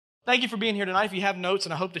Thank you for being here tonight. If you have notes,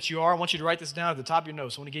 and I hope that you are, I want you to write this down at the top of your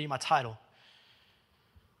notes. I want to give you my title.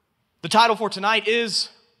 The title for tonight is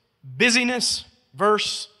Busyness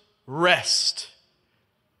versus Rest.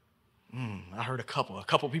 I heard a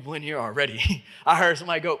couple people in here already. I heard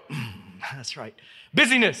somebody go, that's right.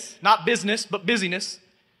 Busyness, not business, but busyness.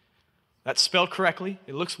 That's spelled correctly.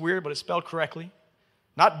 It looks weird, but it's spelled correctly.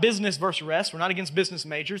 Not business versus rest. We're not against business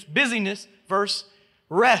majors. Busyness versus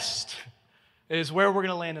rest is where we're going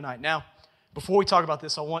to land tonight. Now, before we talk about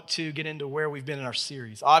this, I want to get into where we've been in our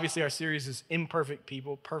series. Obviously, our series is Imperfect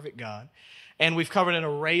People, Perfect God. And we've covered an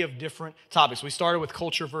array of different topics. We started with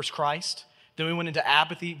culture versus Christ. Then we went into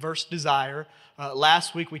apathy versus desire.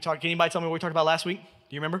 Last week, can anybody tell me what we talked about last week?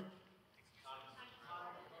 Do you remember?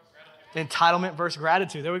 Entitlement versus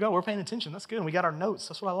gratitude. There we go. We're paying attention. That's good. We got our notes.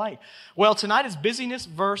 That's what I like. Well, tonight is busyness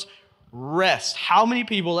versus rest. How many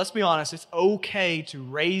people, let's be honest, it's okay to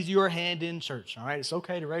raise your hand in church, all right? It's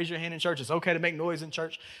okay to raise your hand in church. It's okay to make noise in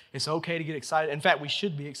church. It's okay to get excited. In fact, we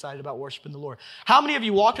should be excited about worshiping the Lord. How many of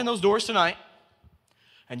you walked in those doors tonight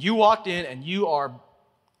and you walked in and you are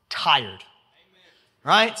tired,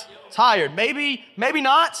 right? Tired. Maybe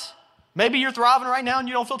not. Maybe you're thriving right now and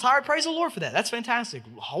you don't feel tired. Praise the Lord for that. That's fantastic.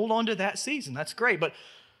 Hold on to that season. That's great. But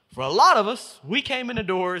for a lot of us, we came in the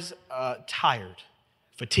doors tired,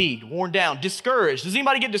 fatigued, worn down, discouraged. Does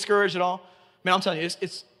anybody get discouraged at all? Man, I'm telling you,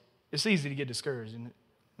 it's easy to get discouraged. And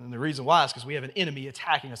the reason why is because we have an enemy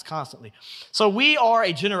attacking us constantly. So we are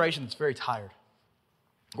a generation that's very tired.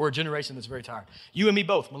 We're a generation that's very tired. You and me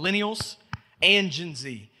both, millennials and Gen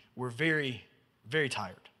Z, we're very, very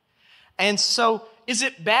tired. And so is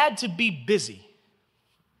it bad to be busy?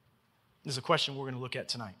 This is a question we're going to look at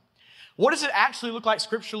tonight. What does it actually look like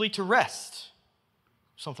scripturally to rest?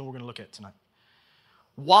 Something we're going to look at tonight.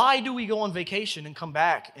 Why do we go on vacation and come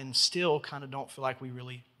back and still kind of don't feel like we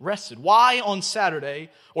really rested? Why on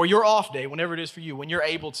Saturday or your off day, whenever it is for you, when you're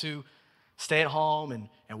able to stay at home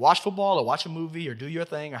and watch football or watch a movie or do your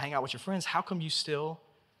thing or hang out with your friends, how come you still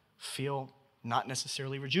feel not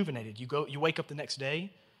necessarily rejuvenated? You wake up the next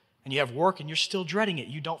day and you have work and you're still dreading it.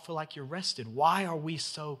 You don't feel like you're rested. Why are we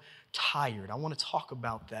so tired? I want to talk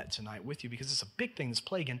about that tonight with you because it's a big thing that's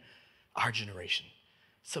plaguing our generation.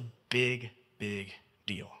 It's a big, big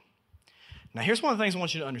deal. Now, here's one of the things I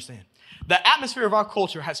want you to understand. The atmosphere of our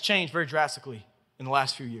culture has changed very drastically in the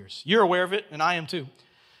last few years. You're aware of it, and I am too.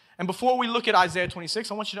 And before we look at Isaiah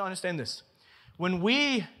 26, I want you to understand this. When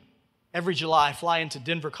we, every July, fly into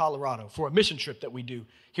Denver, Colorado for a mission trip that we do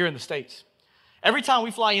here in the States, every time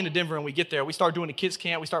we fly into Denver and we get there, we start doing a kids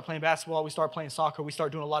camp, we start playing basketball, we start playing soccer, we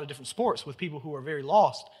start doing a lot of different sports with people who are very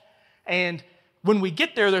lost. And when we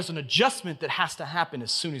get there, there's an adjustment that has to happen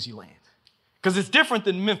as soon as you land. Because it's different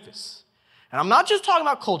than Memphis. And I'm not just talking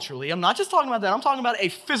about culturally, I'm not just talking about that, I'm talking about a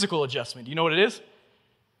physical adjustment. Do you know what it is?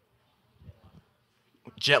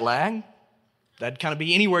 Jet lag. That'd kind of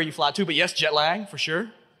be anywhere you fly to, but yes, jet lag for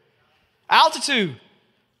sure. Altitude.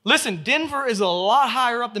 Listen, Denver is a lot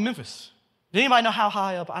higher up than Memphis. Does anybody know how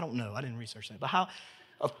high up? I don't know. I didn't research that. But how?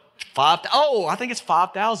 I think it's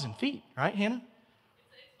 5,000 feet, right, Hannah?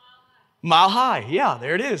 Mile high. Yeah,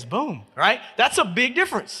 there it is. Boom. Right? That's a big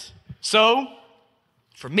difference. So,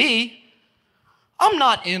 for me, I'm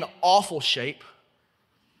not in awful shape.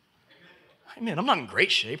 Amen. I'm not in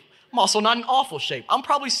great shape. I'm also not in awful shape. I'm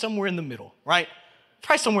probably somewhere in the middle, right?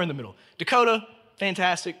 Probably somewhere in the middle. Dakota,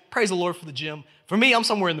 fantastic. Praise the Lord for the gym. For me, I'm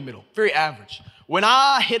somewhere in the middle. Very average. When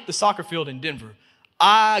I hit the soccer field in Denver,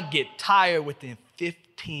 I get tired within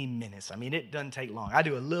 15 minutes. I mean, it doesn't take long. I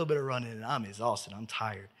do a little bit of running and I'm exhausted. I'm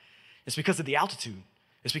tired. It's because of the altitude.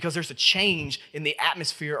 It's because there's a change in the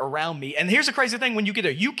atmosphere around me. And here's the crazy thing. When you get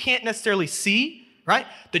there, you can't necessarily see, right,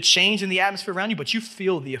 the change in the atmosphere around you, but you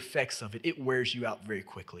feel the effects of it. It wears you out very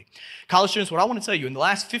quickly. College students, what I want to tell you, in the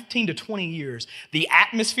last 15 to 20 years, the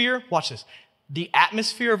atmosphere, watch this, the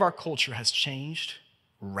atmosphere of our culture has changed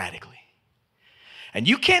radically. And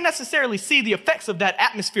you can't necessarily see the effects of that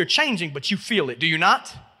atmosphere changing, but you feel it, do you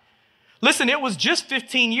not? Listen, it was just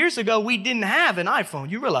 15 years ago we didn't have an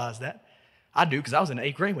iPhone. You realize that? I do, because I was in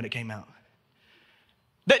 8th grade when it came out.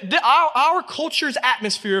 Our culture's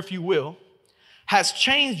atmosphere, if you will, has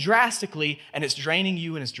changed drastically, and it's draining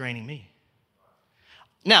you and it's draining me.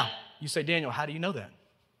 Now, you say, Daniel, how do you know that?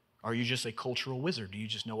 Are you just a cultural wizard? Do you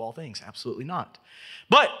just know all things? Absolutely not.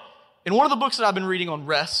 But in one of the books that I've been reading on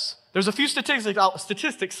rest, there's a few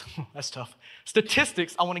statistics, that's tough,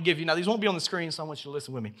 statistics I want to give you. Now, these won't be on the screen, so I want you to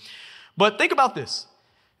listen with me. But think about this.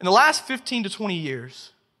 In the last 15 to 20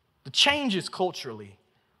 years, the changes culturally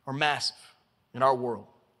are massive in our world.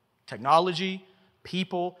 Technology,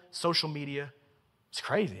 people, social media. It's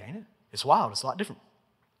crazy, ain't it? It's wild. It's a lot different.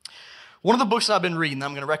 One of the books I've been reading that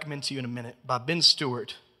I'm going to recommend to you in a minute by Ben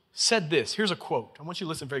Stewart said this. Here's a quote. I want you to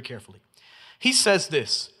listen very carefully. He says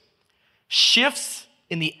this: shifts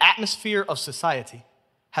in the atmosphere of society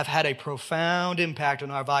have had a profound impact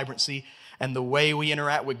on our vibrancy and the way we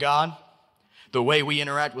interact with God, the way we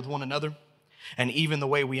interact with one another, and even the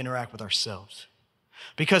way we interact with ourselves.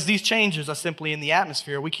 Because these changes are simply in the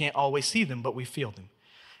atmosphere, we can't always see them, but we feel them.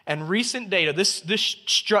 And recent data, this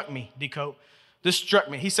struck me, Deco. This struck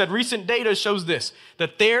me. He said recent data shows this,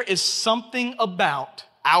 that there is something about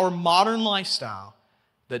our modern lifestyle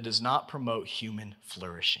that does not promote human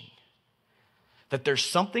flourishing. That there's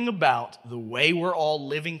something about the way we're all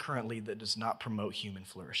living currently that does not promote human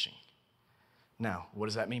flourishing. Now, what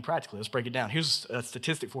does that mean practically? Let's break it down. Here's a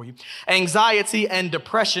statistic for you. Anxiety and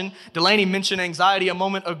depression. Delaney mentioned anxiety a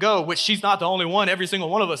moment ago, which she's not the only one. Every single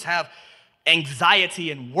one of us have anxiety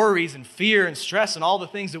and worries and fear and stress and all the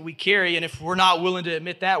things that we carry. And if we're not willing to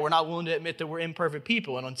admit that, we're not willing to admit that we're imperfect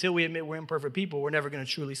people. And until we admit we're imperfect people, we're never going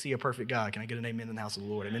to truly see a perfect God. Can I get an amen in the house of the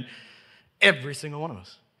Lord? Amen. Every single one of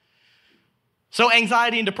us. So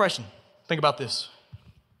anxiety and depression. Think about this.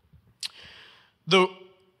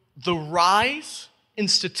 The rise in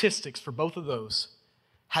statistics for both of those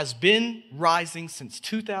has been rising since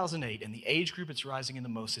 2008, and the age group it's rising in the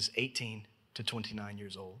most is 18 to 29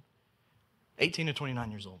 years old. 18 to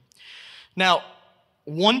 29 years old. Now,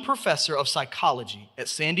 one professor of psychology at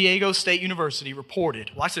San Diego State University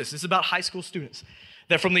reported, watch this is about high school students,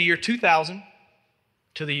 that from the year 2000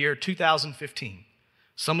 to the year 2015,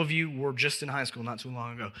 some of you were just in high school not too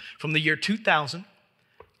long ago, from the year 2000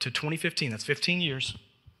 to 2015, that's 15 years.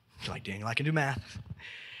 You're like, Daniel, I can do math.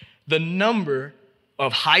 The number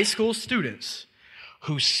of high school students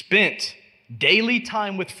who spent daily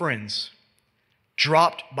time with friends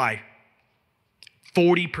dropped by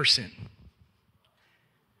 40%.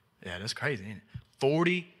 Yeah, that's crazy, ain't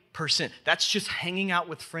it? 40%. That's just hanging out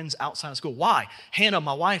with friends outside of school. Why? Hannah,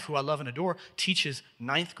 my wife, who I love and adore, teaches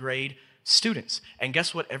 9th grade students. And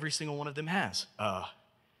guess what every single one of them has?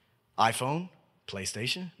 iPhone,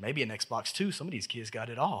 PlayStation, maybe an Xbox 2. Some of these kids got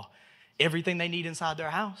it all. Everything they need inside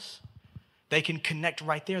their house. They can connect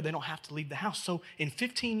right there. They don't have to leave the house. So in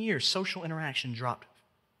 15 years, social interaction dropped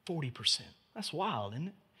 40%. That's wild, isn't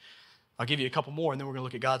it? I'll give you a couple more, and then we're going to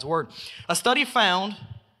look at God's word. A study found,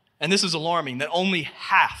 and this is alarming, that only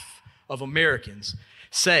half of Americans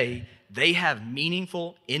say they have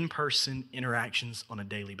meaningful in-person interactions on a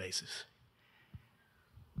daily basis.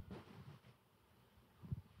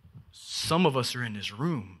 Some of us are in this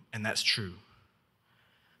room, and that's true.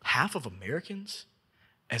 Half of Americans,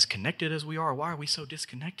 as connected as we are, why are we so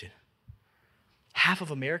disconnected? Half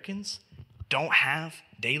of Americans don't have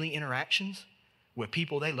daily interactions with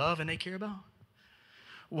people they love and they care about.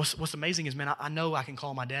 What's amazing is, man, I know I can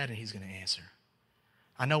call my dad and he's going to answer.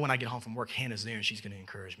 I know when I get home from work, Hannah's there and she's going to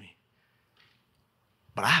encourage me.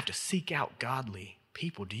 But I have to seek out godly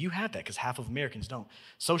people. Do you have that? Because half of Americans don't.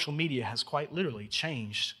 Social media has quite literally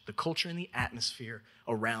changed the culture and the atmosphere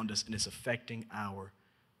around us, and it's affecting our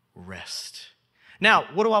rest. Now,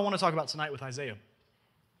 what do I want to talk about tonight with Isaiah?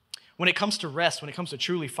 When it comes to rest, when it comes to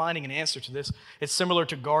truly finding an answer to this, it's similar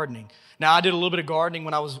to gardening. Now, I did a little bit of gardening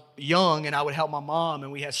when I was young, and I would help my mom,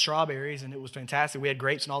 and we had strawberries, and it was fantastic. We had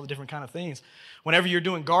grapes and all the different kind of things. Whenever you're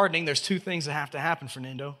doing gardening, there's two things that have to happen,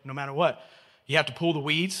 Fernando, no matter what. You have to pull the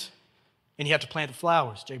weeds, and you have to plant the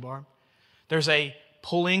flowers, J-Bar. There's a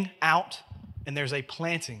pulling out, and there's a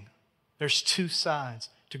planting. There's two sides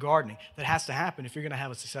to gardening that has to happen if you're going to have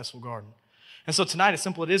a successful garden. And so tonight, as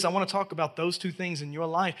simple as it is, I want to talk about those two things in your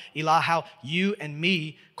life, Eli, how you and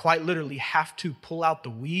me quite literally have to pull out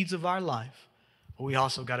the weeds of our life, but we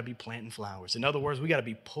also got to be planting flowers. In other words, we got to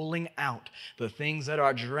be pulling out the things that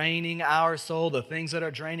are draining our soul, the things that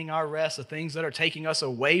are draining our rest, the things that are taking us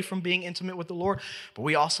away from being intimate with the Lord, but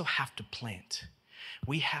we also have to plant.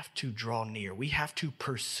 We have to draw near. We have to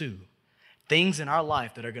pursue things in our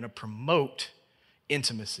life that are going to promote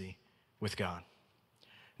intimacy with God.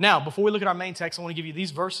 Now, before we look at our main text, I want to give you these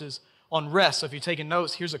verses on rest. So if you're taking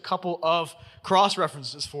notes, here's a couple of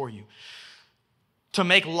cross-references for you. To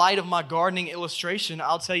make light of my gardening illustration,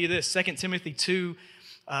 I'll tell you this. 2 Timothy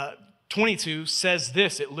 2:22 says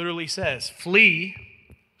this. It literally says, flee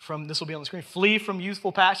from, this will be on the screen, flee from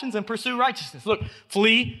youthful passions and pursue righteousness. Look,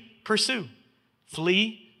 flee, pursue.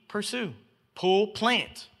 Flee, pursue. Pull,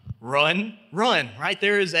 plant. Run, run. Right?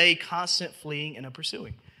 There is a constant fleeing and a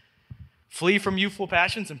pursuing. Flee from youthful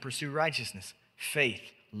passions and pursue righteousness, faith,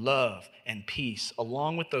 love, and peace,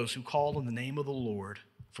 along with those who call on the name of the Lord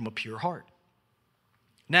from a pure heart.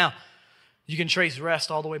 Now, you can trace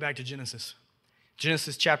rest all the way back to Genesis.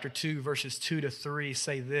 Genesis chapter 2, verses 2 to 3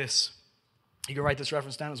 say this. You can write this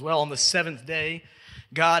reference down as well. On the seventh day,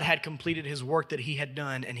 God had completed his work that he had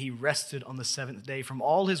done, and he rested on the seventh day from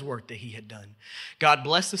all his work that he had done. God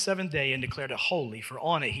blessed the seventh day and declared it holy, for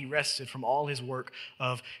on it he rested from all his work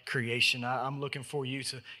of creation. I'm looking for you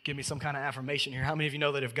to give me some kind of affirmation here. How many of you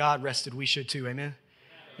know that if God rested, we should too? Amen?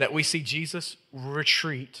 That we see Jesus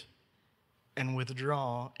retreat and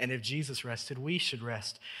withdraw, and if Jesus rested, we should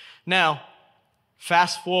rest. Now,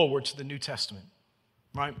 fast forward to the New Testament,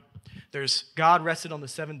 right? There's God rested on the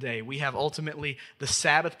seventh day. We have ultimately the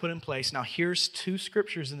Sabbath put in place. Now, here's two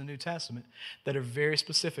scriptures in the New Testament that are very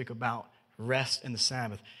specific about rest and the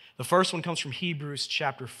Sabbath. The first one comes from Hebrews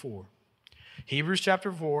chapter 4. Hebrews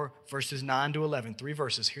chapter 4, verses 9 to 11, 3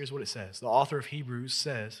 verses. Here's what it says. The author of Hebrews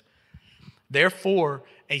says, "Therefore,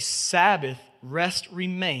 a Sabbath rest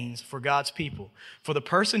remains for God's people. For the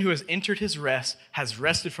person who has entered his rest has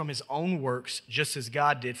rested from his own works, just as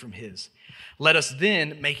God did from his. Let us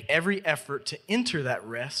then make every effort to enter that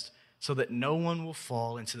rest so that no one will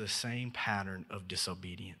fall into the same pattern of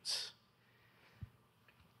disobedience."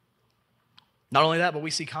 Not only that, but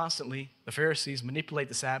we see constantly the Pharisees manipulate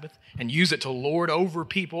the Sabbath and use it to lord over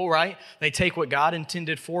people, right? They take what God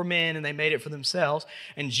intended for men and they made it for themselves.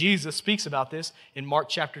 And Jesus speaks about this in Mark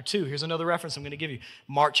chapter 2. Here's another reference I'm going to give you.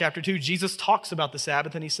 Mark chapter 2, Jesus talks about the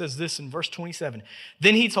Sabbath and he says this in verse 27.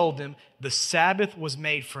 "Then he told them, the Sabbath was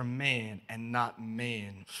made for man and not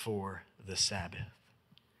man for the Sabbath."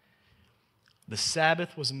 The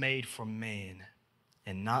Sabbath was made for man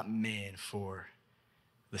and not man for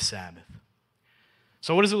the Sabbath.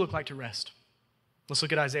 So what does it look like to rest? Let's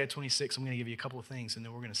look at Isaiah 26. I'm going to give you a couple of things, and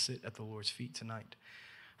then we're going to sit at the Lord's feet tonight.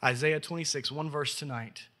 Isaiah 26, one verse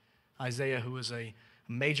tonight. Isaiah, who was a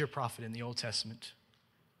major prophet in the Old Testament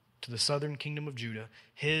to the southern kingdom of Judah.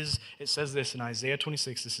 It says this in Isaiah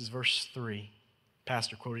 26. This is verse 3.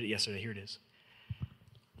 Pastor quoted it yesterday. Here it is.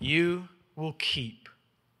 "You will keep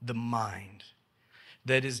the mind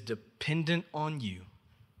that is dependent on you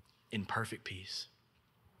in perfect peace,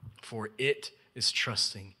 for it is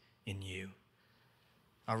trusting in you."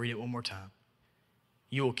 I'll read it one more time.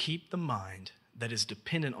 "You will keep the mind that is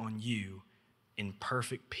dependent on you in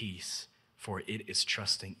perfect peace, for it is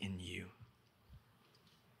trusting in you."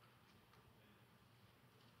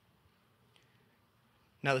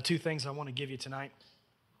 Now, the two things I want to give you tonight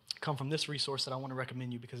come from this resource that I want to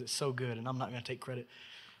recommend you because it's so good, and I'm not going to take credit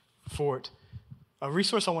for it. A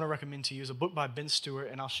resource I want to recommend to you is a book by Ben Stewart,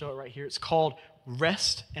 and I'll show it right here. It's called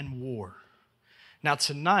Rest and War. Now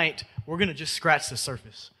tonight, we're going to just scratch the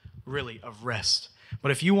surface, really, of rest.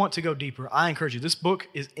 But if you want to go deeper, I encourage you. This book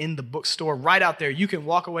is in the bookstore right out there. You can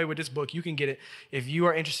walk away with this book. You can get it if you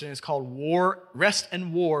are interested. It's called Rest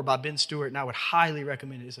and War by Ben Stewart, and I would highly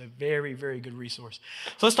recommend it. It's a very, very good resource.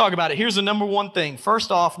 So let's talk about it. Here's the number one thing.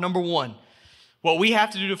 First off, number one, what we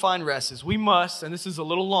have to do to find rest is we must, and this is a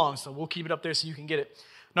little long, so we'll keep it up there so you can get it.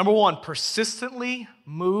 Number one, persistently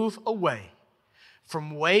move away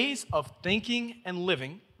from ways of thinking and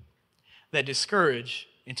living that discourage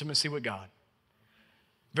intimacy with God.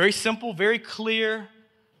 Very simple, very clear,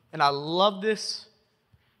 and I love this.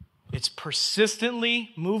 It's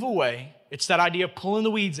persistently move away. It's that idea of pulling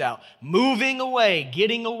the weeds out, moving away,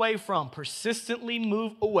 getting away from, persistently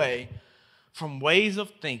move away from ways of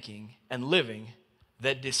thinking and living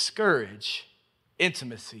that discourage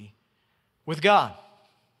intimacy with God.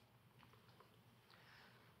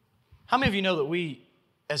 How many of you know that we,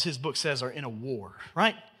 as his book says, are in a war,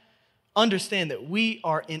 right? Understand that we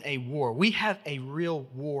are in a war. We have a real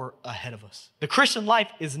war ahead of us. The Christian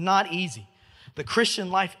life is not easy. The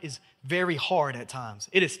Christian life is very hard at times.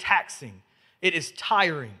 It is taxing. It is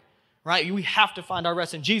tiring, right? We have to find our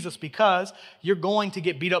rest in Jesus because you're going to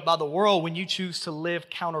get beat up by the world when you choose to live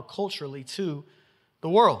counterculturally to the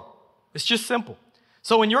world. It's just simple.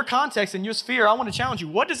 So in your context, in your sphere, I want to challenge you.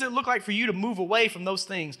 What does it look like for you to move away from those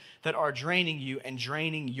things that are draining you and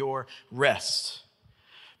draining your rest?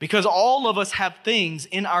 Because all of us have things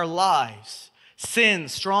in our lives,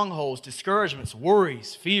 sins, strongholds, discouragements,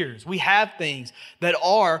 worries, fears. We have things that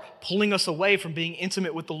are pulling us away from being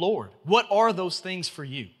intimate with the Lord. What are those things for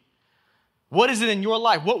you? What is it in your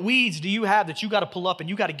life? What weeds do you have that you got to pull up and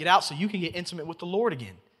you got to get out so you can get intimate with the Lord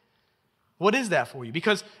again? What is that for you?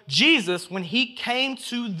 Because Jesus, when he came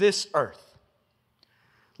to this earth,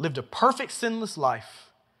 lived a perfect sinless life,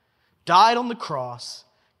 died on the cross,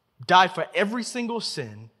 died for every single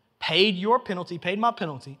sin, paid your penalty, paid my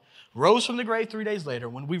penalty, rose from the grave 3 days later.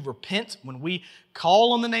 When we repent, when we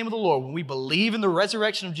call on the name of the Lord, when we believe in the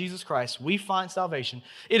resurrection of Jesus Christ, we find salvation.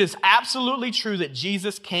 It is absolutely true that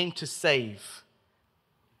Jesus came to save.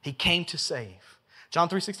 He came to save. John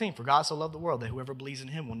 3:16, for God so loved the world that whoever believes in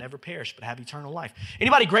him will never perish but have eternal life.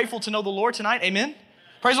 Anybody grateful to know the Lord tonight? Amen?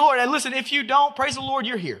 Praise the Lord. And listen, if you don't, praise the Lord,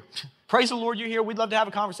 you're here. Praise the Lord, you're here. We'd love to have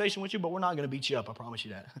a conversation with you, but we're not going to beat you up. I promise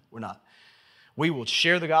you that. We're not. We will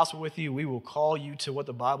share the gospel with you. We will call you to what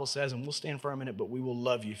the Bible says, and we'll stand firm in it, but we will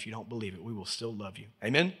love you if you don't believe it. We will still love you.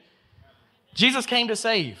 Amen? Jesus came to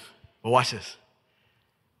save. But watch this.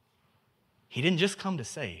 He didn't just come to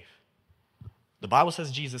save. The Bible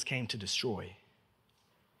says Jesus came to destroy.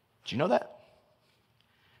 Do you know that?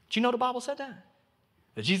 Do you know the Bible said that?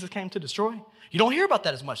 That Jesus came to destroy? You don't hear about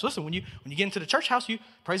that as much. Listen, when you get into the church house, you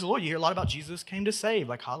praise the Lord, you hear a lot about Jesus came to save.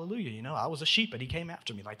 Like, hallelujah, I was a sheep, but he came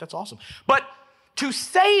after me. Like, that's awesome. But to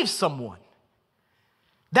save someone,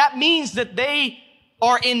 that means that they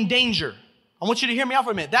are in danger. I want you to hear me out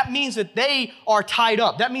for a minute. That means that they are tied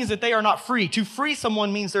up. That means that they are not free. To free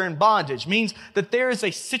someone means they're in bondage, means that there is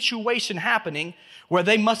a situation happening where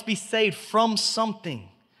they must be saved from something.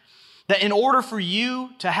 That in order for you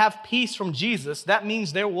to have peace from Jesus, that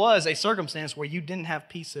means there was a circumstance where you didn't have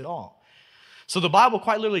peace at all. So the Bible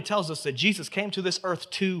quite literally tells us that Jesus came to this earth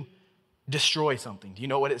to destroy something. Do you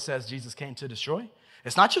know what it says Jesus came to destroy?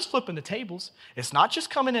 It's not just flipping the tables. It's not just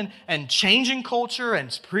coming in and changing culture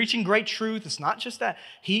and preaching great truth. It's not just that.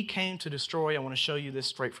 He came to destroy. I want to show you this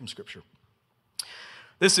straight from Scripture.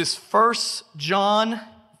 This is 1 John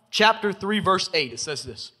chapter 3, verse 8. It says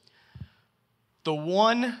this. The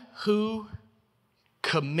one who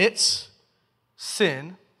commits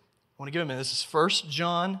sin, I want to give a minute. This is 1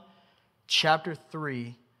 John chapter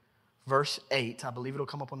 3, verse 8. I believe it'll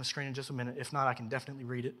come up on the screen in just a minute. If not, I can definitely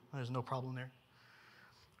read it. There's no problem there.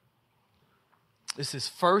 This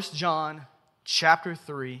is 1 John chapter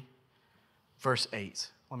 3, verse 8.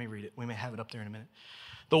 Let me read it. We may have it up there in a minute.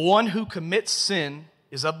 The one who commits sin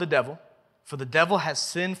is of the devil, for the devil has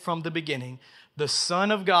sinned from the beginning. The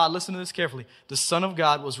Son of God, listen to this carefully, the Son of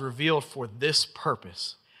God was revealed for this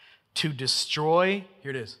purpose, to destroy,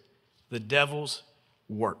 here it is, the devil's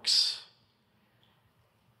works.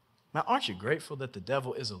 Now, aren't you grateful that the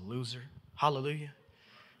devil is a loser? Hallelujah.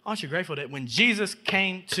 Aren't you grateful that when Jesus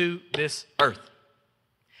came to this earth,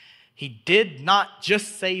 he did not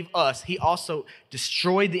just save us, he also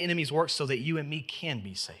destroyed the enemy's works so that you and me can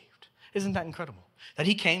be saved. Isn't that incredible? That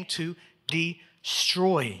he came to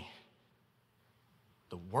destroy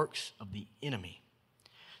the works of the enemy.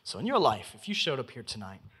 So in your life, if you showed up here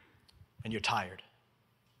tonight and you're tired,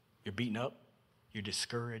 you're beaten up, you're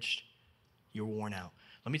discouraged, you're worn out,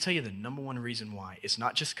 let me tell you the number one reason why. It's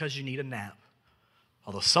not just because you need a nap,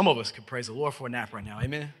 although some of us could praise the Lord for a nap right now,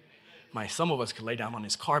 amen? Some of us could lay down on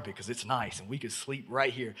this carpet because it's nice and we could sleep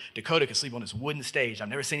right here. Dakota could sleep on this wooden stage. I've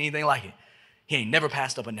never seen anything like it. He ain't never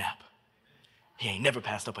passed up a nap. He ain't never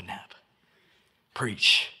passed up a nap.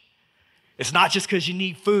 Preach. It's not just because you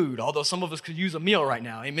need food, although some of us could use a meal right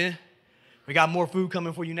now, amen? We got more food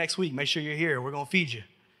coming for you next week. Make sure you're here. We're going to feed you.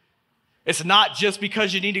 It's not just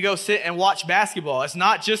because you need to go sit and watch basketball. It's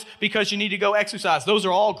not just because you need to go exercise. Those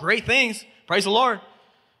are all great things. Praise the Lord.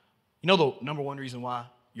 You know the number one reason why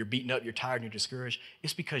you're beaten up, you're tired, and you're discouraged?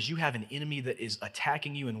 It's because you have an enemy that is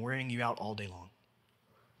attacking you and wearing you out all day long.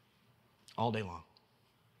 All day long.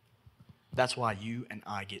 That's why you and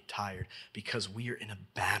I get tired, because we are in a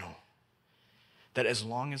battle. That as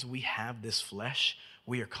long as we have this flesh,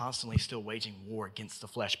 we are constantly still waging war against the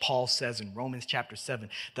flesh. Paul says in Romans chapter 7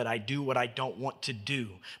 that I do what I don't want to do,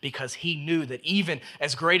 because he knew that even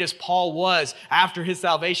as great as Paul was after his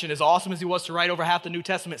salvation, as awesome as he was to write over half the New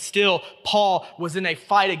Testament, still Paul was in a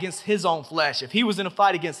fight against his own flesh. If he was in a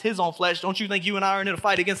fight against his own flesh, don't you think you and I are in a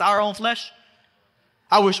fight against our own flesh?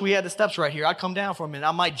 I wish we had the steps right here. I'd come down for a minute.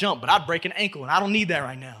 I might jump, but I'd break an ankle, and I don't need that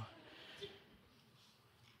right now.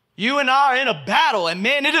 You and I are in a battle, and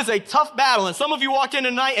man, it is a tough battle. And some of you walked in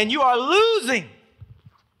tonight and you are losing.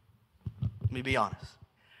 Let me be honest.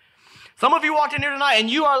 Some of you walked in here tonight and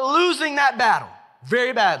you are losing that battle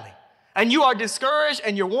very badly. And you are discouraged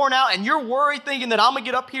and you're worn out and you're worried, thinking that I'm going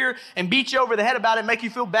to get up here and beat you over the head about it and make you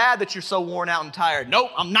feel bad that you're so worn out and tired.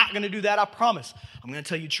 Nope, I'm not going to do that, I promise. I'm going to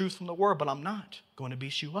tell you truth from the word, but I'm not going to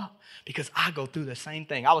beat you up, because I go through the same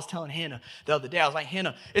thing. I was telling Hannah the other day, I was like,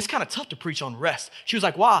 Hannah, it's kind of tough to preach on rest. She was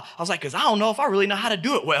like, why? I was like, because I don't know if I really know how to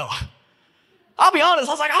do it well. I'll be honest,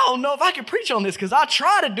 I was like, I don't know if I can preach on this, because I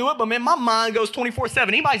try to do it, but man, my mind goes 24/7.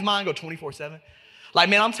 Anybody's mind go 24/7? Like,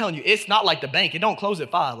 man, I'm telling you, it's not like the bank. It don't close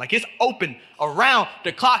at 5. Like, it's open around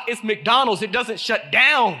the clock. It's McDonald's. It doesn't shut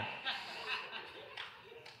down.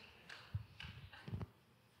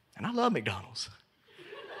 And I love McDonald's.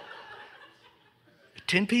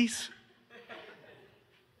 10-piece?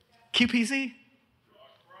 QPC?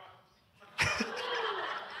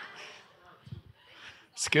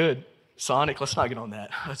 It's good. Sonic, let's not get on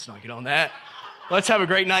that. Let's not get on that. Let's have a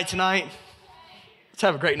great night tonight. Let's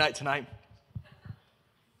have a great night tonight.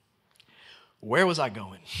 Where was I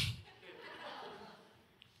going?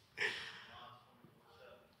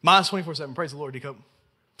 Mine's 24/7. Praise the Lord, D-Cup.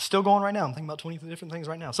 Still going right now. I'm thinking about 20 different things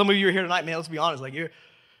right now. Some of you are here tonight, man. Let's be honest. Like you're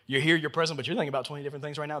here, you're present, but you're thinking about 20 different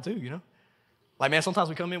things right now too, you know? Like, man, sometimes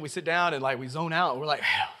we come in, we sit down, and like we zone out, and we're like,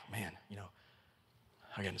 oh, man, you know,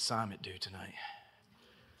 I got an assignment due tonight.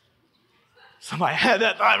 Somebody had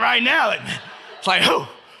that thought right now. Like, man, it's like, oh,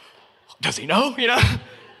 does he know, you know?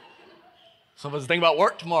 Some of us think about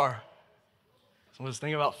work tomorrow. Some of us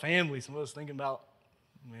thinking about family. Some of us thinking about,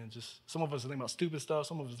 man, just some of us are thinking about stupid stuff.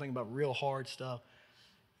 Some of us are thinking about real hard stuff.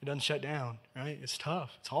 It doesn't shut down, right? It's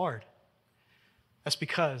tough. It's hard. That's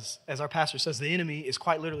because, as our pastor says, the enemy is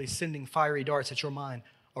quite literally sending fiery darts at your mind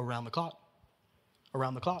around the clock.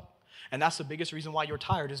 Around the clock. And that's the biggest reason why you're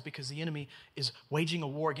tired, is because the enemy is waging a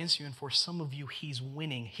war against you. And for some of you, he's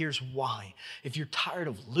winning. Here's why. If you're tired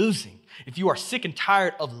of losing, if you are sick and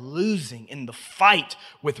tired of losing in the fight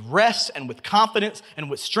with rest and with confidence and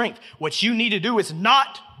with strength, what you need to do is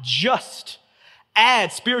not just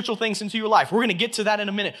add spiritual things into your life. We're going to get to that in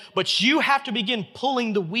a minute. But you have to begin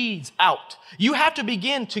pulling the weeds out. You have to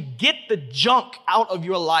begin to get the junk out of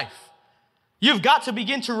your life. You've got to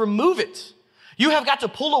begin to remove it. You have got to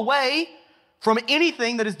pull away from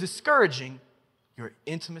anything that is discouraging your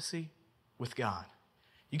intimacy with God.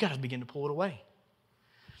 You got to begin to pull it away.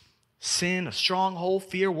 Sin, a stronghold,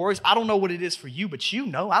 fear, worries. I don't know what it is for you, but you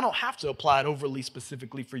know. I don't have to apply it overly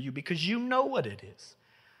specifically for you because you know what it is.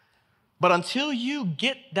 But until you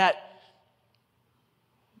get that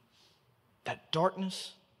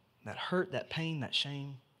darkness, that hurt, that pain, that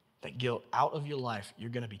shame, that guilt out of your life, you're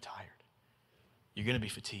going to be tired. You're going to be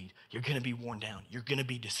fatigued. You're going to be worn down. You're going to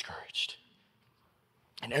be discouraged.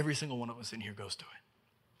 And every single one of us in here goes through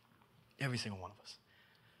it. Every single one of us.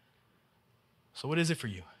 So what is it for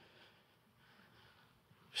you?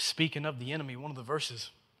 Speaking of the enemy, one of the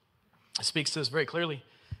verses that speaks to us very clearly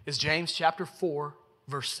is James chapter 4,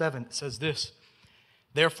 verse 7. It says this: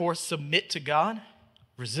 therefore submit to God,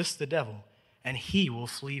 resist the devil, and he will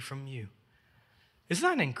flee from you. Isn't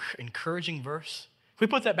that an encouraging verse? If we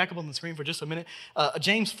put that back up on the screen for just a minute.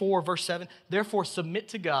 James 4, verse 7. Therefore submit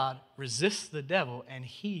to God, resist the devil, and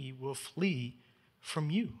he will flee from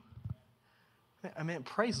you. I mean,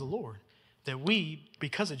 praise the Lord that we,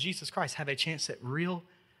 because of Jesus Christ, have a chance at real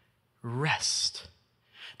rest.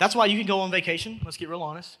 That's why you can go on vacation. Let's get real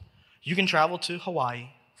honest. You can travel to Hawaii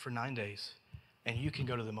for 9 days, and you can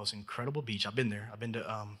go to the most incredible beach. I've been there. I've been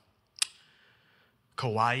to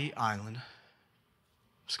Kauai Island.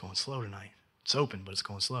 It's going slow tonight. It's open, but it's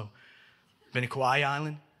going slow. Been to Kauai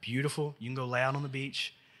Island. Beautiful. You can go lay out on the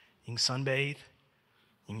beach. You can sunbathe.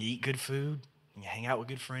 You can eat good food. You can hang out with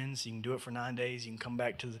good friends. You can do it for 9 days. You can come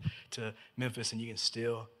back to Memphis, and you can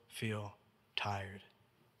still feel tired.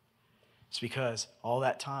 It's because all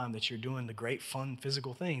that time that you're doing the great, fun,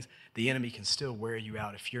 physical things, the enemy can still wear you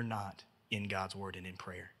out if you're not in God's word and in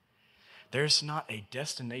prayer. There's not a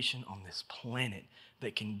destination on this planet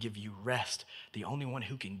that can give you rest. The only one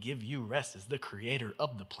who can give you rest is the creator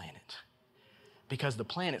of the planet. Because the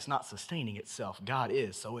planet's not sustaining itself. God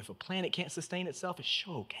is. So if a planet can't sustain itself, it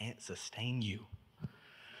sure can't sustain you.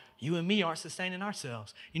 You and me aren't sustaining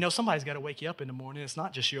ourselves. You know, somebody's got to wake you up in the morning. It's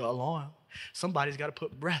not just your alarm. Somebody's got to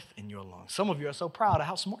put breath in your lungs. Some of you are so proud of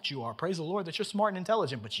how smart you are. Praise the Lord that you're smart and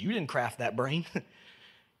intelligent, but you didn't craft that brain.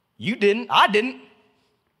 You didn't. I didn't.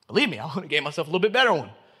 Believe me, I would have gave myself a little bit better one.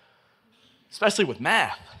 Especially with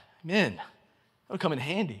math. Man, that would come in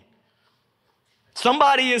handy.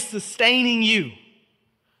 Somebody is sustaining you.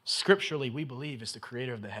 Scripturally, we believe it's the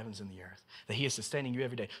creator of the heavens and the earth, that he is sustaining you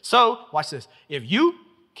every day. So, watch this. If you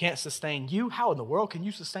can't sustain you, how in the world can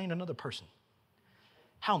you sustain another person?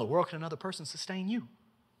 How in the world can another person sustain you?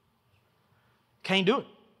 Can't do it.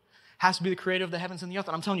 Has to be the creator of the heavens and the earth.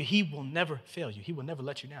 And I'm telling you, he will never fail you. He will never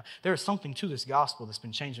let you down. There is something to this gospel that's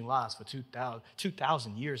been changing lives for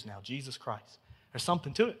 2,000 years now, Jesus Christ. There's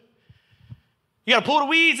something to it. You got to pull the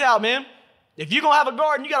weeds out, man. If you're going to have a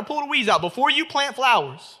garden, you got to pull the weeds out. Before you plant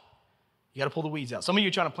flowers, you got to pull the weeds out. Some of you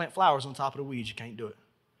are trying to plant flowers on top of the weeds. You can't do it.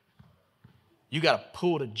 You got to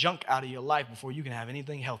pull the junk out of your life before you can have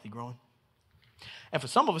anything healthy growing. And for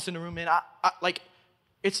some of us in the room, man,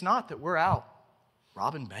 it's not that we're out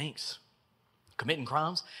robbing banks, committing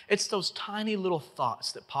crimes. It's those tiny little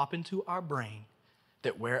thoughts that pop into our brain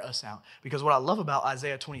that wear us out. Because what I love about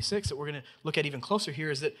Isaiah 26 that we're going to look at even closer here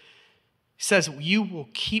is that He says, you will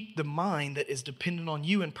keep the mind that is dependent on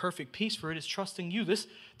you in perfect peace, for it is trusting you.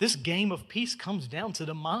 This game of peace comes down to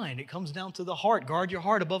the mind. It comes down to the heart. Guard your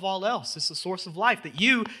heart above all else. It's the source of life, that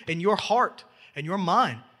you and your heart and your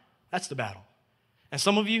mind, that's the battle. And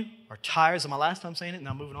some of you are tired. This is my last time saying it, and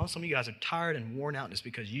I'm moving on. Some of you guys are tired and worn out, and it's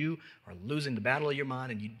because you are losing the battle of your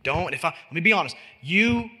mind, and you don't, let me be honest,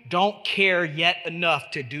 you don't care yet enough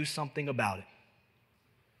to do something about it.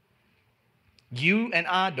 You and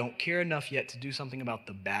I don't care enough yet to do something about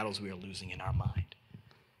the battles we are losing in our mind.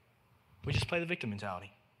 We just play the victim mentality.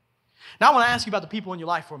 Now I want to ask you about the people in your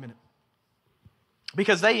life for a minute,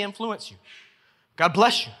 because they influence you. God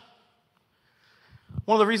bless you.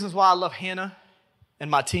 One of the reasons why I love Hannah and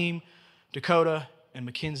my team, Dakota and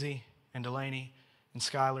Mackenzie and Delaney and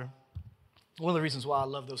Skylar, one of the reasons why I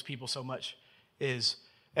love those people so much is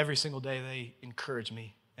every single day they encourage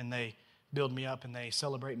me and they build me up and they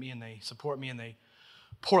celebrate me and they support me and they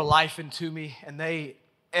pour life into me and they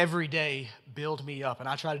every day build me up. And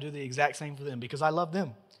I try to do the exact same for them because I love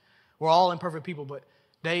them. We're all imperfect people, but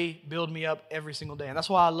they build me up every single day. And that's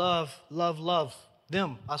why I love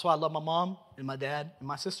them. That's why I love my mom and my dad and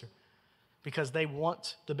my sister, because they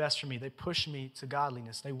want the best for me. They push me to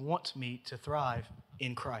godliness. They want me to thrive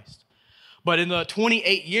in Christ. But in the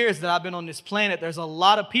 28 years that I've been on this planet, there's a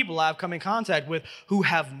lot of people I've come in contact with who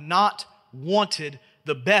have not wanted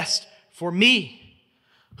the best for me,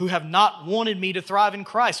 who have not wanted me to thrive in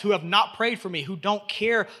Christ, who have not prayed for me, who don't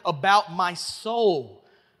care about my soul.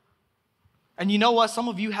 And you know what? Some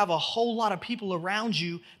of you have a whole lot of people around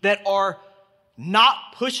you that are not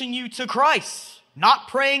pushing you to Christ, not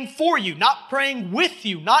praying for you, not praying with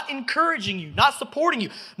you, not encouraging you, not supporting you,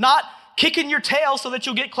 not kicking your tail so that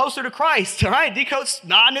you'll get closer to Christ. All right, D-Coach's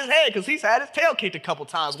nodding his head because he's had his tail kicked a couple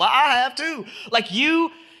times. Well, I have too.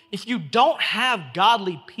 If you don't have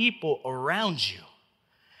godly people around you,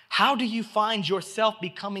 how do you find yourself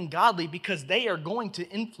becoming godly? Because they are going to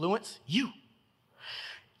influence you.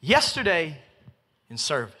 Yesterday in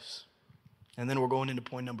service, and then we're going into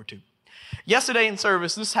point number 2. Yesterday in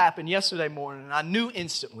service, this happened yesterday morning, and I knew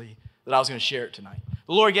instantly that I was going to share it tonight.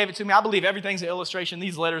 The Lord gave it to me. I believe everything's an illustration.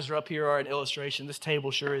 These letters are up here are an illustration. This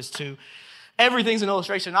table sure is too. Everything's an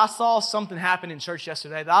illustration. I saw something happen in church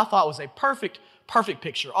yesterday that I thought was a perfect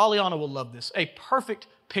picture. Aliana will love this. A perfect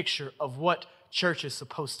picture of what church is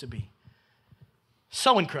supposed to be.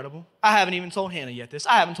 So incredible. I haven't even told Hannah yet this.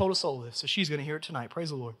 I haven't told a soul this, so she's going to hear it tonight. Praise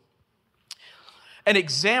the Lord. An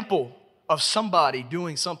example of somebody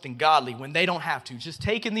doing something godly when they don't have to. Just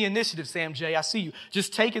taking the initiative, Sam J. I see you.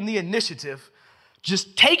 Just taking the initiative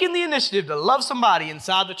to love somebody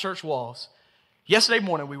inside the church walls. Yesterday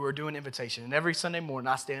morning, we were doing invitation, and every Sunday morning,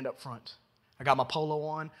 I stand up front. I got my polo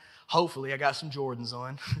on. Hopefully, I got some Jordans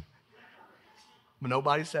on. But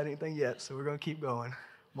nobody said anything yet, so we're going to keep going.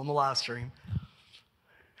 I'm on the live stream.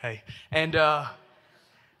 Hey. And I'm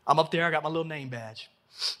up there. I got my little name badge.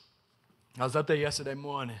 I was up there yesterday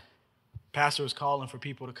morning. Pastor was calling for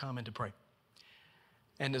people to come and to pray.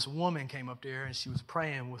 And this woman came up there, and she was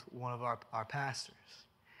praying with one of our pastors.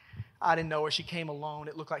 I didn't know her. She came alone.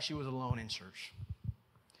 It looked like she was alone in church.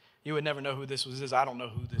 You would never know who this was. I don't know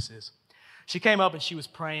who this is. She came up, and she was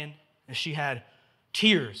praying, and she had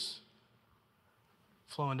tears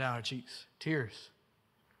flowing down her cheeks. Tears.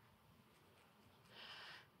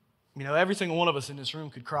 You know, every single one of us in this room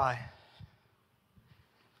could cry.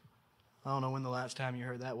 I don't know when the last time you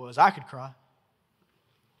heard that was. I could cry.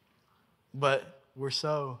 But we're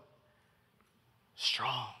so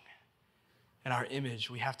strong in our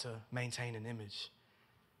image. We have to maintain an image.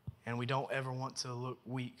 And we don't ever want to look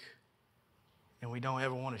weak. And we don't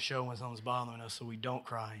ever want to show when someone's bothering us, so we don't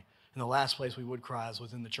cry. And the last place we would cry is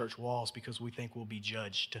within the church walls because we think we'll be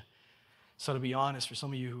judged. So to be honest, for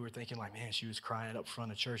some of you who are thinking like, man, she was crying up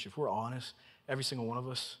front of church, if we're honest, every single one of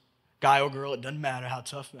us, guy or girl, it doesn't matter how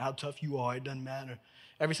tough you are. It doesn't matter.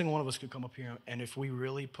 Every single one of us could come up here, and if we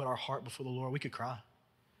really put our heart before the Lord, we could cry.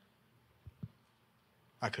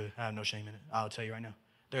 I could. I have no shame in it. I'll tell you right now.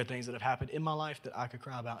 There are things that have happened in my life that I could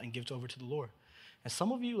cry about and give over to the Lord. And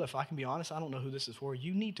some of you, if I can be honest, I don't know who this is for.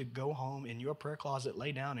 You need to go home in your prayer closet,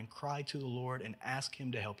 lay down, and cry to the Lord and ask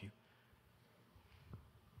Him to help you.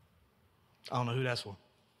 I don't know who that's for.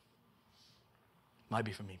 Might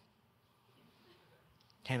be for me.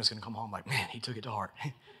 Hannah's going to come home like, man, he took it to heart.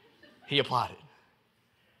 He applied it.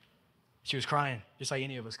 She was crying, just like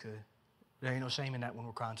any of us could. There ain't no shame in that when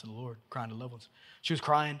we're crying to the Lord, crying to loved ones. She was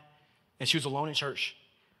crying, and she was alone in church.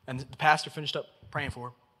 And the pastor finished up praying for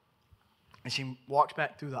her. And she walked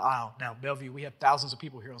back through the aisle. Now, Bellevue, we have thousands of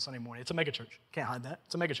people here on Sunday morning. It's a mega church. Can't hide that.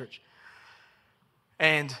 It's a mega church.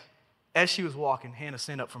 And as she was walking, Hannah,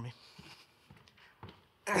 stand up for me.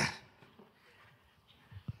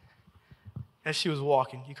 as she was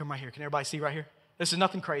walking, you come right here. Can everybody see right here? This is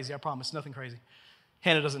nothing crazy, I promise, nothing crazy.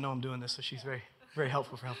 Hannah doesn't know I'm doing this, so she's very, very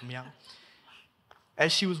helpful for helping me out.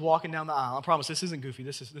 As she was walking down the aisle, I promise this isn't goofy,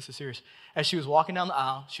 this is serious. As she was walking down the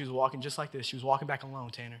aisle, she was walking just like this. She was walking back alone,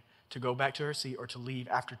 Tanner, to go back to her seat or to leave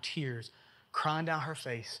after tears crying down her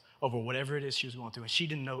face over whatever it is she was going through. And she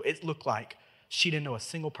didn't know, it looked like she didn't know a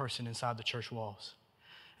single person inside the church walls.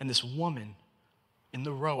 And this woman in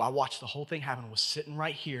the row, I watched the whole thing happen, was sitting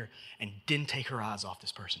right here and didn't take her eyes off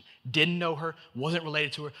this person. Didn't know her, wasn't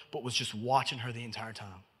related to her, but was just watching her the entire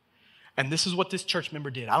time. And this is what this church member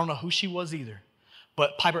did. I don't know who she was either.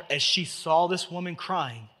 But Piper, as she saw this woman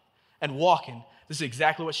crying and walking, this is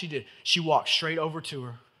exactly what she did. She walked straight over to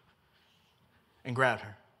her and grabbed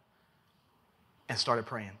her and started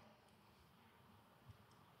praying.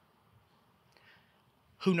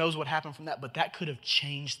 Who knows what happened from that, but that could have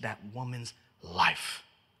changed that woman's life.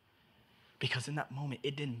 Because in that moment,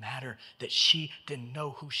 it didn't matter that she didn't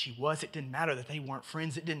know who she was. It didn't matter that they weren't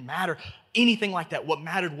friends. It didn't matter anything like that. What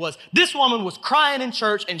mattered was this woman was crying in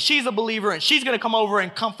church and she's a believer and she's going to come over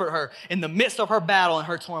and comfort her in the midst of her battle and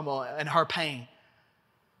her turmoil and her pain.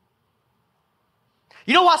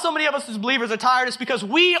 You know why so many of us as believers are tired? It's because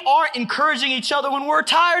we aren't encouraging each other when we're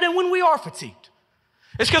tired and when we are fatigued.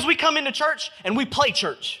 It's because we come into church and we play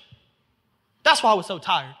church. That's why we're so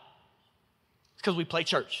tired. It's because we play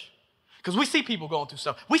church. Because we see people going through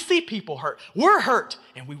stuff. We see people hurt. We're hurt,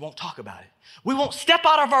 and we won't talk about it. We won't step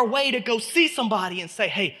out of our way to go see somebody and say,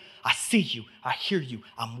 hey, I see you. I hear you.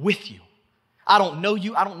 I'm with you. I don't know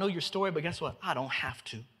you. I don't know your story, but guess what? I don't have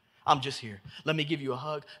to. I'm just here. Let me give you a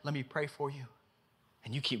hug. Let me pray for you.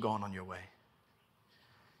 And you keep going on your way.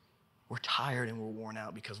 We're tired and we're worn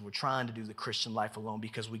out because we're trying to do the Christian life alone,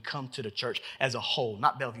 because we come to the church as a whole,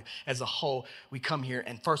 not Bellevue, as a whole. We come here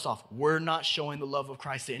and first off, we're not showing the love of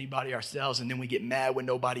Christ to anybody ourselves, and then we get mad when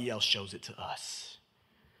nobody else shows it to us.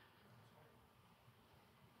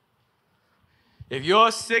 If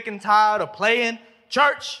you're sick and tired of playing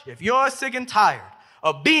church, if you're sick and tired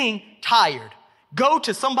of being tired, go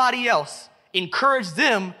to somebody else, encourage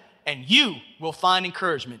them, and you will find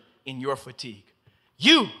encouragement in your fatigue.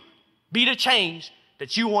 You be the change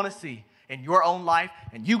that you want to see in your own life,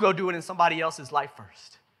 and you go do it in somebody else's life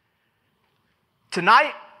first.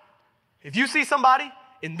 Tonight, if you see somebody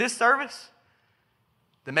in this service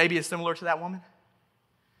that maybe is similar to that woman,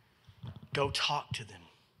 go talk to them,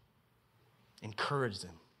 encourage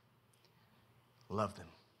them, love them.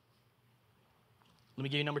 Let me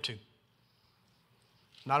give you number two.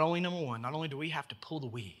 Not only number one, not only do we have to pull the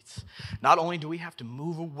weeds, not only do we have to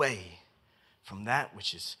move away from that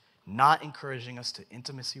which is not encouraging us to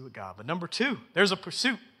intimacy with God. But number two, there's a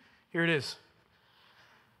pursuit. Here it is.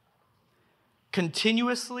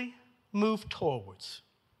 Continuously move towards.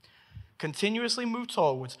 Continuously move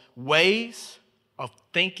towards ways of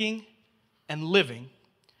thinking and living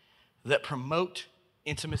that promote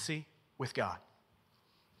intimacy with God.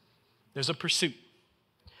 There's a pursuit.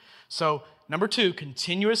 So, number two,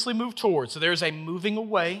 continuously move towards. So there's a moving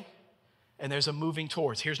away and there's a moving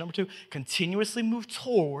towards. Here's number two. Continuously move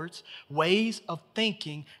towards ways of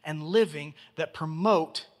thinking and living that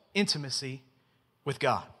promote intimacy with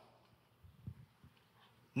God.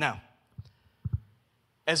 Now,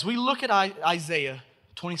 as we look at Isaiah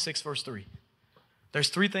 26, verse 3, there's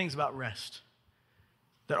three things about rest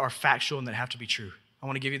that are factual and that have to be true. I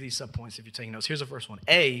want to give you these subpoints if you're taking notes. Here's the first one.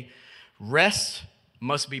 A, rest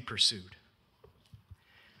must be pursued.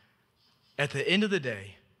 At the end of the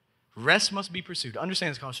day, rest must be pursued.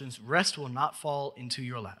 Understand this, cautions. Rest will not fall into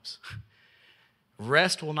your laps.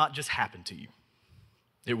 Rest will not just happen to you.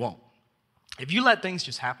 It won't. If you let things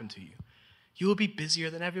just happen to you, you will be busier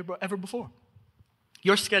than ever before.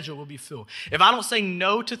 Your schedule will be filled. If I don't say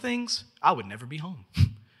no to things, I would never be home.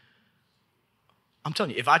 I'm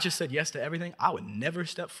telling you, if I just said yes to everything, I would never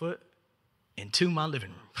step foot into my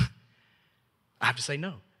living room. I have to say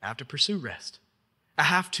no. I have to pursue rest. I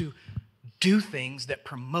have to do things that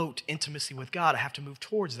promote intimacy with God. I have to move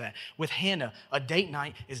towards that. With Hannah, a date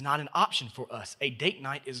night is not an option for us. A date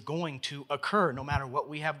night is going to occur no matter what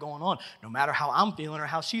we have going on, no matter how I'm feeling or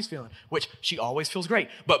how she's feeling, which she always feels great.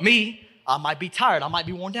 But me, I might be tired. I might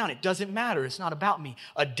be worn down. It doesn't matter. It's not about me.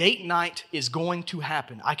 A date night is going to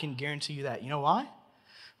happen. I can guarantee you that. You know why?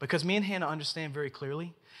 Because me and Hannah understand very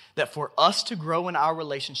clearly that for us to grow in our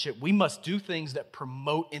relationship, we must do things that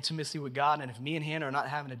promote intimacy with God. And if me and Hannah are not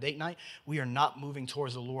having a date night, we are not moving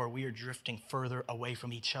towards the Lord. We are drifting further away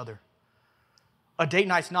from each other. A date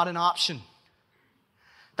night's not an option.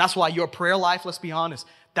 That's why your prayer life, let's be honest,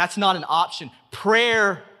 that's not an option.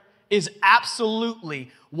 Prayer is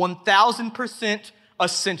absolutely 1,000%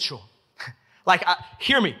 essential.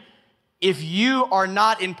 Hear me. If you are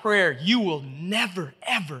not in prayer, you will never,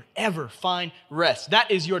 ever, ever find rest.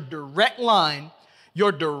 That is your direct line,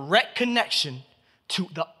 your direct connection to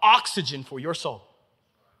the oxygen for your soul.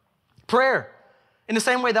 Prayer. In the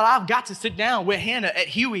same way that I've got to sit down with Hannah at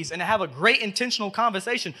Huey's and have a great intentional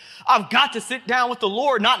conversation, I've got to sit down with the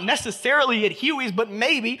Lord, not necessarily at Huey's, but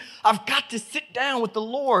maybe I've got to sit down with the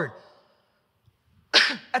Lord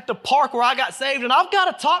at the park where I got saved, and I've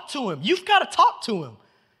got to talk to Him. You've got to talk to Him.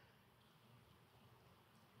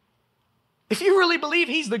 If you really believe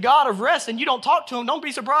He's the God of rest and you don't talk to Him, don't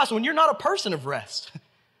be surprised when you're not a person of rest.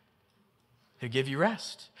 He'll give you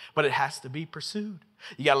rest, but it has to be pursued.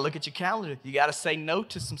 You got to look at your calendar. You got to say no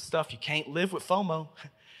to some stuff. You can't live with FOMO.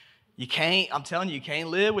 You can't, I'm telling you, you can't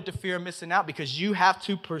live with the fear of missing out because you have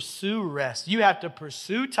to pursue rest. You have to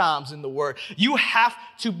pursue times in the Word. You have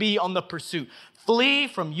to be on the pursuit. Flee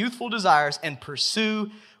from youthful desires and pursue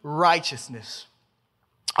righteousness.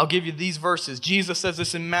 I'll give you these verses. Jesus says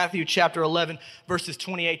this in Matthew chapter 11, verses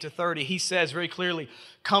 28 to 30. He says very clearly,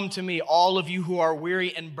 "Come to me, all of you who are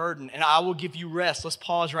weary and burdened, and I will give you rest." Let's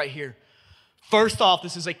pause right here. First off,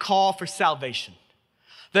 this is a call for salvation.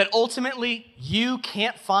 That ultimately, you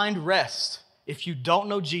can't find rest if you don't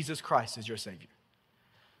know Jesus Christ as your Savior.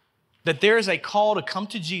 That there is a call to come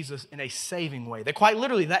to Jesus in a saving way. That quite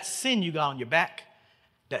literally, that sin you got on your back,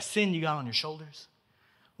 that sin you got on your shoulders,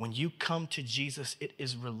 when you come to Jesus, it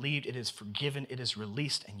is relieved, it is forgiven, it is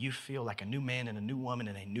released, and you feel like a new man and a new woman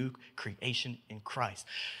and a new creation in Christ.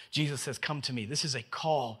 Jesus says, "Come to me." This is a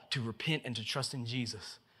call to repent and to trust in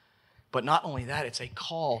Jesus. But not only that, it's a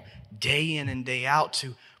call day in and day out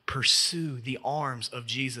to pursue the arms of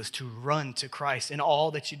Jesus, to run to Christ in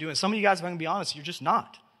all that you do. And some of you guys, if I'm going to be honest, you're just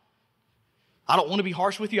not. I don't want to be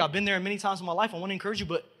harsh with you. I've been there many times in my life. I want to encourage you,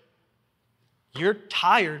 but you're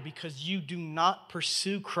tired because you do not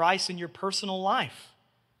pursue Christ in your personal life.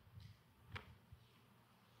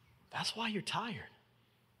 That's why you're tired.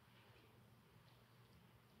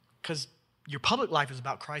 Because your public life is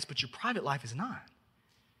about Christ, but your private life is not.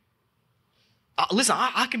 Listen,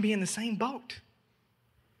 I can be in the same boat.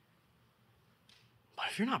 But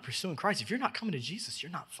if you're not pursuing Christ, if you're not coming to Jesus,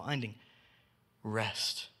 you're not finding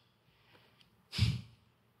rest.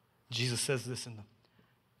 Jesus says this in the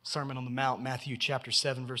Sermon on the Mount, Matthew chapter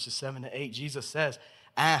 7, verses 7 to 8. Jesus says,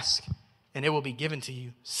 "Ask, and it will be given to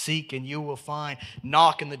you. Seek, and you will find.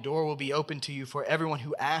 Knock, and the door will be opened to you. For everyone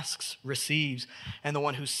who asks receives, and the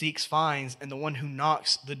one who seeks finds, and the one who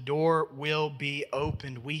knocks, the door will be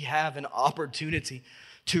opened." We have an opportunity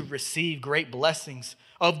to receive great blessings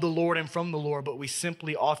of the Lord and from the Lord, but we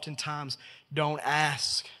simply oftentimes don't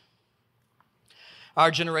ask. Our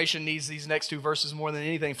generation needs these next two verses more than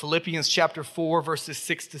anything. Philippians chapter 4, verses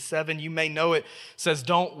 6 to 7. You may know it. Says,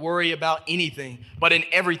 "Don't worry about anything, but in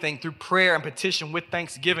everything, through prayer and petition with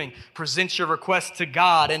thanksgiving, present your requests to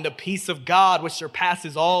God, and the peace of God, which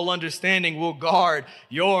surpasses all understanding, will guard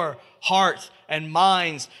your hearts and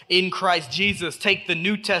minds in Christ Jesus." Take the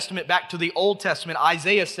New Testament back to the Old Testament.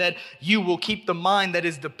 Isaiah said, "You will keep the mind that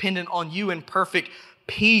is dependent on you in perfect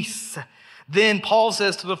peace." Then Paul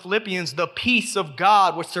says to the Philippians, "The peace of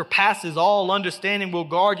God, which surpasses all understanding, will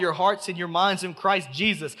guard your hearts and your minds in Christ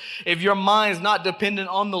Jesus." If your mind's not dependent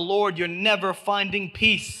on the Lord, you're never finding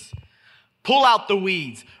peace. Pull out the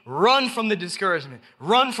weeds. Run from the discouragement.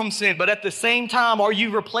 Run from sin. But at the same time, are you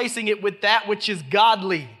replacing it with that which is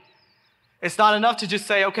godly? It's not enough to just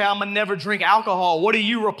say, "Okay, I'm going to never drink alcohol." What are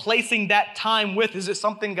you replacing that time with? Is it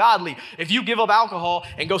something godly? If you give up alcohol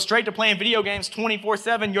and go straight to playing video games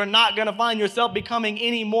 24/7, you're not going to find yourself becoming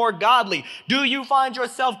any more godly. Do you find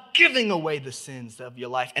yourself giving away the sins of your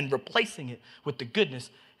life and replacing it with the goodness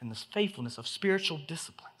and the faithfulness of spiritual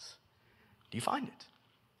disciplines? Do you find it?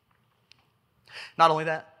 Not only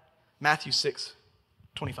that, Matthew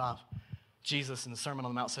 6:25, Jesus in the Sermon on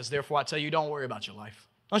the Mount says, "Therefore I tell you, don't worry about your life."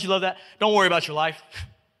 Don't you love that? Don't worry about your life.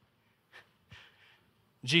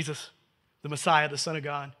 Jesus, the Messiah, the Son of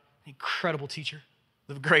God, incredible teacher,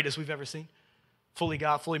 the greatest we've ever seen, fully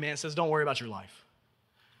God, fully man, says, don't worry about your life.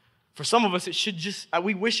 For some of us, it should just,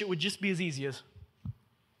 we wish it would just be as easy as,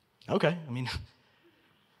 okay,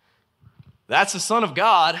 that's the Son of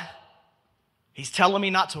God. He's telling me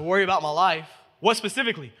not to worry about my life. What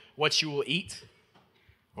specifically? What you will eat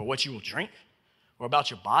or what you will drink? Or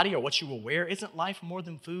about your body, or what you will wear? Isn't life more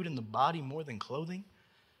than food and the body more than clothing?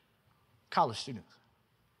 College students,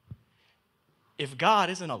 if God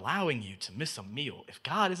isn't allowing you to miss a meal, if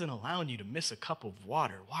God isn't allowing you to miss a cup of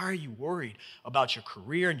water, why are you worried about your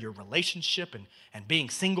career and your relationship and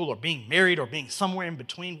being single or being married or being somewhere in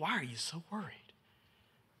between? Why are you so worried?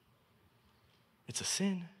 It's a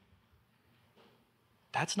sin.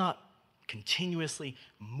 That's not continuously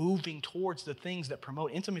moving towards the things that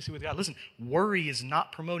promote intimacy with God. Listen, worry is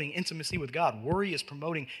not promoting intimacy with God. Worry is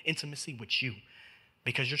promoting intimacy with you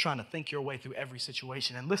because you're trying to think your way through every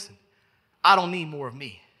situation. And listen, I don't need more of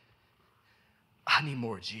me. I need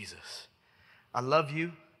more of Jesus. I love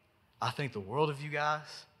you. I think the world of you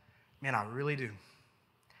guys. Man, I really do.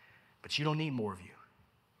 But you don't need more of you.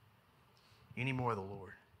 You need more of the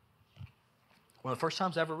Lord. One of the first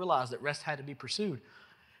times I ever realized that rest had to be pursued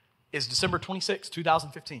is December 26,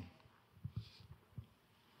 2015.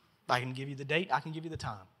 I can give you the date. I can give you the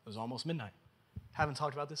time. It was almost midnight. Haven't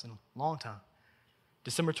talked about this in a long time.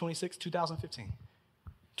 December 26, 2015.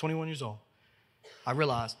 21 years old. I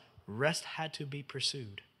realized rest had to be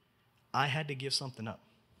pursued. I had to give something up.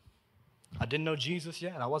 I didn't know Jesus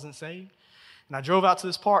yet. I wasn't saved. And I drove out to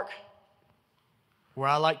this park where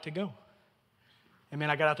I like to go. And man,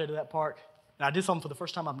 I got out there to that park, and I did something for the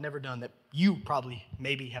first time I've never done that you probably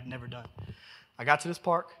maybe have never done. I got to this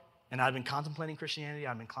park, and I'd been contemplating Christianity.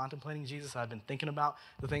 I'd been contemplating Jesus. I'd been thinking about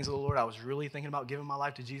the things of the Lord. I was really thinking about giving my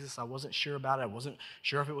life to Jesus. I wasn't sure about it. I wasn't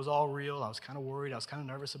sure if it was all real. I was kind of worried. I was kind of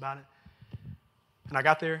nervous about it. And I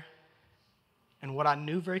got there, and what I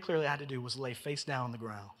knew very clearly I had to do was lay face down on the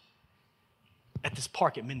ground at this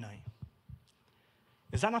park at midnight.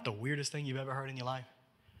 Is that not the weirdest thing you've ever heard in your life?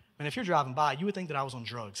 And if you're driving by, you would think that I was on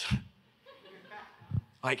drugs.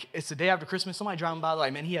 Like, it's the day after Christmas. Somebody driving by,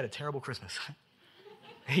 like, man, he had a terrible Christmas.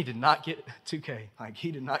 He did not get 2K. Like,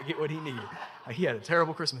 he did not get what he needed. Like, he had a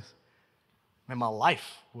terrible Christmas. Man, my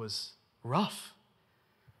life was rough.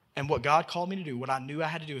 And what God called me to do, what I knew I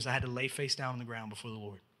had to do, is I had to lay face down on the ground before the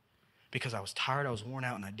Lord. Because I was tired, I was worn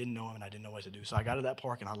out, and I didn't know him, and I didn't know what to do. So I got to that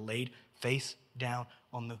park, and I laid face down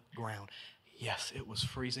on the ground. Yes, it was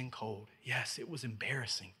freezing cold. Yes, it was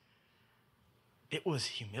embarrassing. It was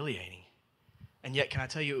humiliating. And yet, can I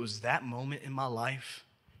tell you, it was that moment in my life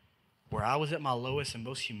where I was at my lowest and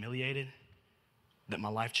most humiliated that my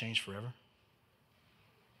life changed forever.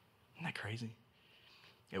 Isn't that crazy?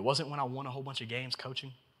 It wasn't when I won a whole bunch of games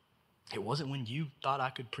coaching. It wasn't when you thought I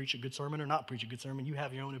could preach a good sermon or not preach a good sermon. You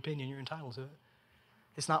have your own opinion. You're entitled to it.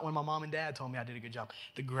 It's not when my mom and dad told me I did a good job.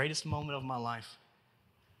 The greatest moment of my life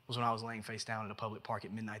was when I was laying face down in a public park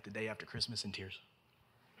at midnight the day after Christmas in tears.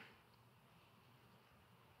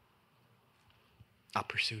 I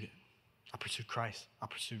pursued it. I pursued Christ. I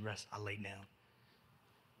pursued rest. I laid down.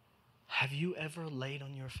 Have you ever laid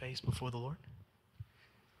on your face before the Lord?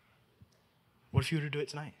 What if you were to do it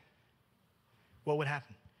tonight? What would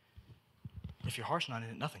happen? If your heart's not in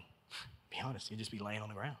it, nothing. Be honest, you'd just be laying on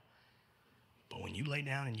the ground. But when you lay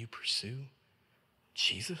down and you pursue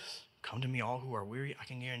Jesus, come to me all who are weary, I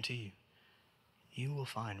can guarantee you, you will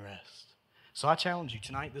find rest. So I challenge you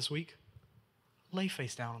tonight, this week, lay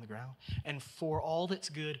face down on the ground. And for all that's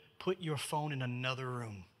good, put your phone in another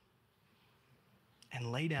room.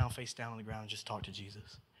 And lay down face down on the ground and just talk to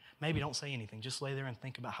Jesus. Maybe don't say anything. Just lay there and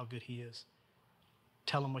think about how good he is.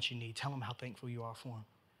 Tell him what you need. Tell him how thankful you are for him.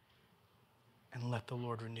 And let the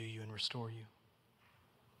Lord renew you and restore you.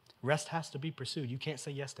 Rest has to be pursued. You can't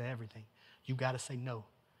say yes to everything. You got to say no.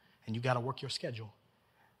 And you got to work your schedule.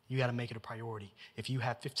 You got to make it a priority. If you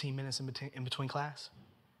have 15 minutes in between class,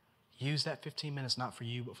 use that 15 minutes not for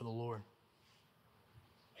you, but for the Lord.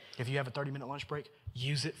 If you have a 30-minute lunch break,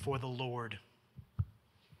 use it for the Lord.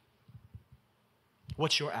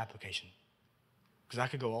 What's your application? Because I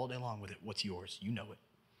could go all day long with it. What's yours? You know it.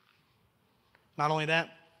 Not only that,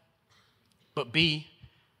 but B,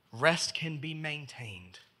 rest can be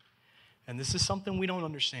maintained. And this is something we don't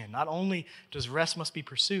understand. Not only does rest must be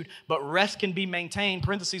pursued, but rest can be maintained,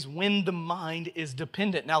 parentheses, when the mind is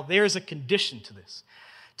dependent. Now, there's a condition to this.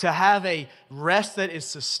 To have a rest that is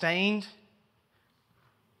sustained,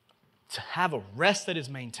 to have a rest that is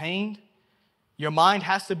maintained, your mind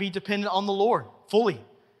has to be dependent on the Lord fully.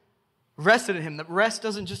 Rested in him. That rest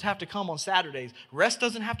doesn't just have to come on Saturdays. Rest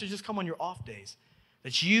doesn't have to just come on your off days.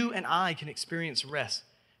 That you and I can experience rest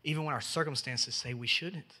even when our circumstances say we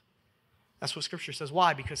shouldn't. That's what Scripture says.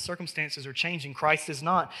 Why? Because circumstances are changing. Christ is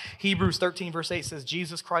not. Hebrews 13 verse 8 says,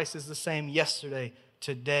 Jesus Christ is the same yesterday,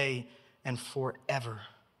 today, and forever.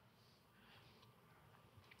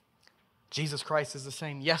 Jesus Christ is the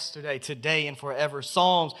same yesterday, today, and forever.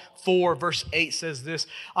 Psalms 4 verse 8 says this,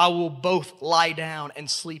 I will both lie down and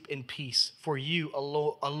sleep in peace. For you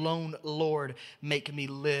alone, Lord, make me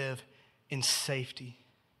live in safety.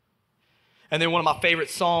 And then one of my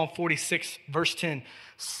favorites, Psalm 46 verse 10,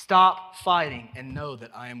 stop fighting and know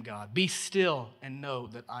that I am God. Be still and know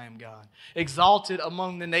that I am God. Exalted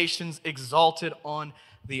among the nations, exalted on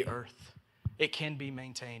the earth. It can be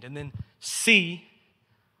maintained. And then C,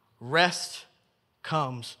 rest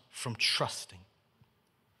comes from trusting.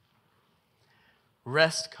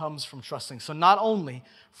 Rest comes from trusting. So not only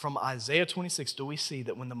from Isaiah 26 do we see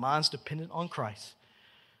that when the mind's dependent on Christ,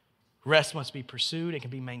 rest must be pursued, it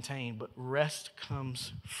can be maintained, but rest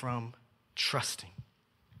comes from trusting.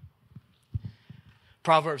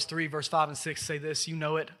 Proverbs 3, verse 5 and 6 say this, you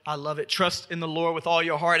know it, I love it. Trust in the Lord with all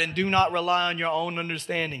your heart and do not rely on your own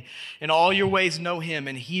understanding. In all your ways know him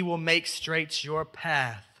and he will make straight your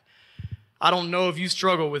path. I don't know if you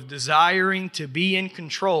struggle with desiring to be in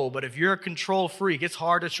control, but if you're a control freak, it's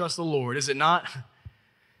hard to trust the Lord, is it not?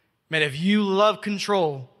 Man, if you love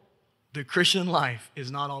control, the Christian life is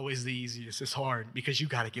not always the easiest. It's hard because you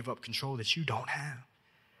got to give up control that you don't have.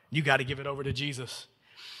 You got to give it over to Jesus.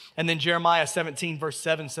 And then Jeremiah 17, verse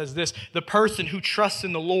 7 says this, the person who trusts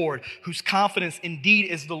in the Lord, whose confidence indeed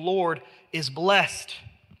is the Lord, is blessed.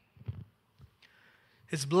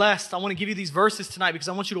 Is blessed. I want to give you these verses tonight because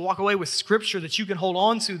I want you to walk away with scripture that you can hold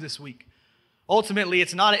on to this week. Ultimately,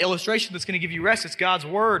 it's not an illustration that's going to give you rest. It's God's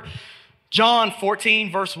word. John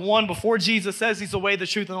 14, verse 1, before Jesus says he's the way, the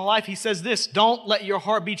truth, and the life, he says this, don't let your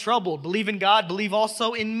heart be troubled. Believe in God, believe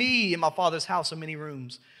also in me. In my Father's house are many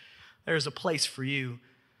rooms. There's a place for you.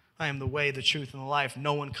 I am the way, the truth, and the life.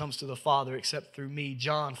 No one comes to the Father except through me.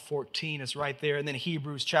 John 14 is right there. And then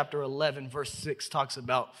Hebrews chapter 11, verse 6 talks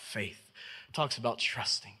about faith. Talks about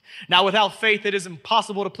trusting. Now, without faith, it is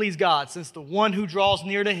impossible to please God, since the one who draws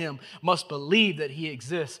near to him must believe that he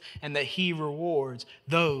exists and that he rewards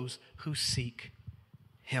those who seek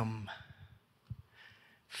him.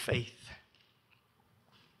 Faith.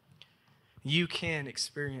 You can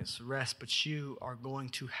experience rest, but you are going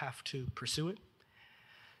to have to pursue it.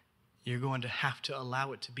 You're going to have to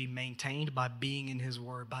allow it to be maintained by being in his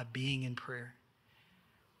word, by being in prayer.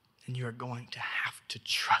 And you are going to have to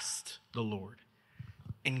trust the Lord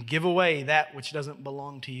and give away that which doesn't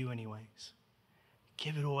belong to you anyways.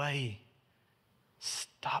 Give it away.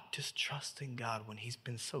 Stop distrusting God when he's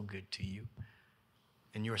been so good to you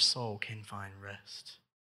and your soul can find rest.